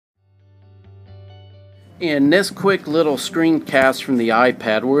In this quick little screencast from the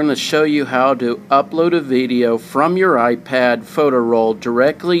iPad, we're going to show you how to upload a video from your iPad photo roll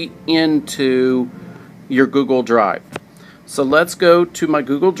directly into your Google Drive. So let's go to my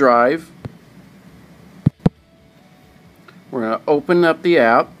Google Drive. We're going to open up the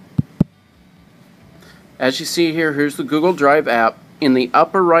app. As you see here, here's the Google Drive app. In the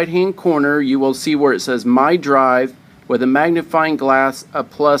upper right hand corner, you will see where it says My Drive with a magnifying glass, a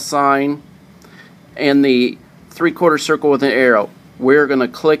plus sign, and the three-quarter circle with an arrow. We're going to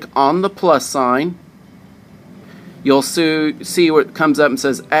click on the plus sign. You'll see what comes up and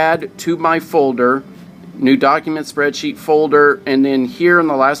says Add to my folder, New Document, Spreadsheet, Folder, and then here in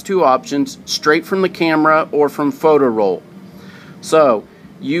the last two options, straight from the camera or from photo roll. So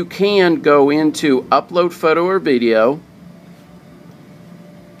you can go into Upload Photo or Video,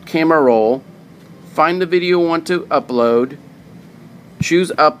 Camera Roll, find the video you want to upload, choose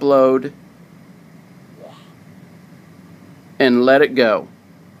Upload, and let it go.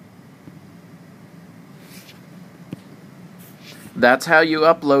 That's how you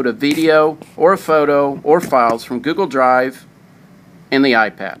upload a video or a photo or files from Google Drive and the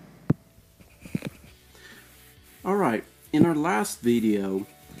iPad. Alright, in our last video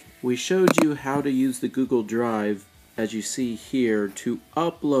we showed you how to use the Google Drive, as you see here, to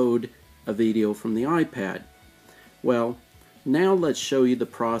upload a video from the iPad. Well, now let's show you the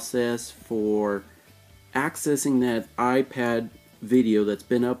process for accessing that iPad video that's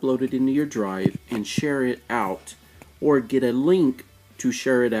been uploaded into your drive and share it out, or get a link to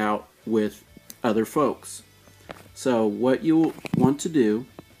share it out with other folks. So what you'll want to do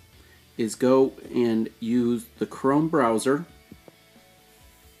is go and use the Chrome browser,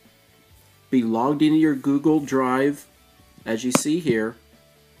 be logged into your Google Drive. As you see here,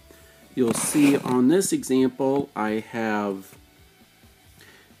 you'll see on this example I have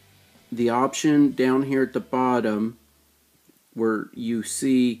the option down here at the bottom where you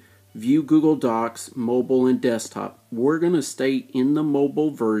see View Google Docs, Mobile and Desktop. We're going to stay in the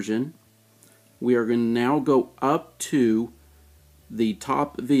mobile version. We are going to now go up to the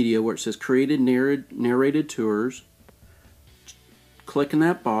top video where it says Created Narrated Tours. Click in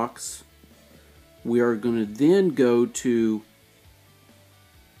that box. We are going to then go to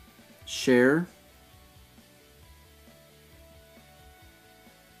Share,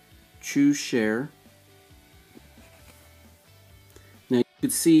 choose Share. Now you can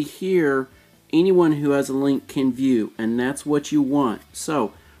see here anyone who has a link can view, and that's what you want.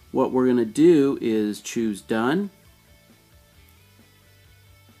 So what we're going to do is choose Done.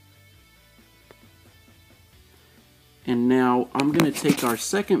 And now I'm going to take our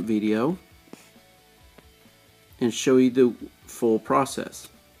second video and show you the full process.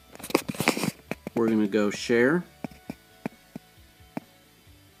 We're going to go Share,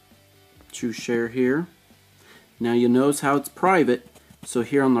 choose Share here. Now you'll notice how it's private. So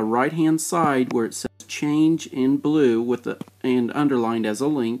here on the right hand side where it says Change in blue with the and underlined as a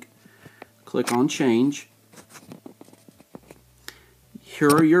link, click on Change. Here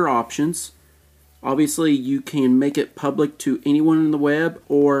are your options. Obviously you can make it public to anyone on the web,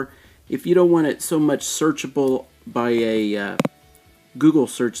 or if you don't want it so much searchable by a Google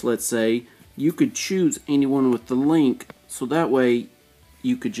search, let's say, you could choose anyone with the link, so that way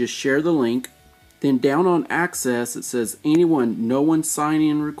you could just share the link. Then down on Access it says anyone, no one sign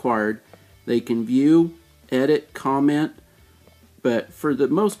in required. They can view, edit, comment, but for the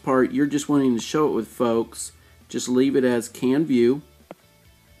most part you're just wanting to show it with folks. Just leave it as Can View.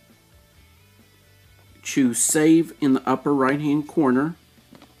 Choose Save in the upper right hand corner.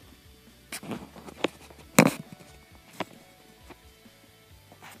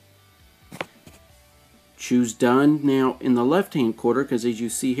 Choose Done now in the left hand corner, because as you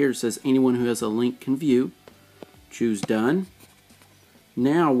see here it says anyone who has a link can view. Choose Done.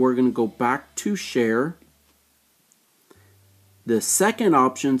 Now we're going to go back to Share. The second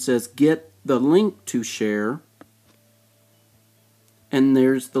option says Get the link to share, and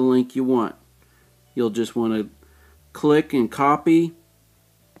there's the link you want. You'll just want to click and copy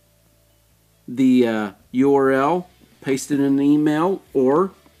the URL, paste it in an email,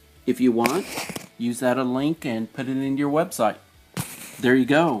 or if you want, use that a link and put it in your website. There you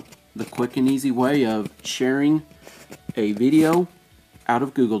go. The quick and easy way of sharing a video out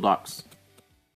of Google Docs.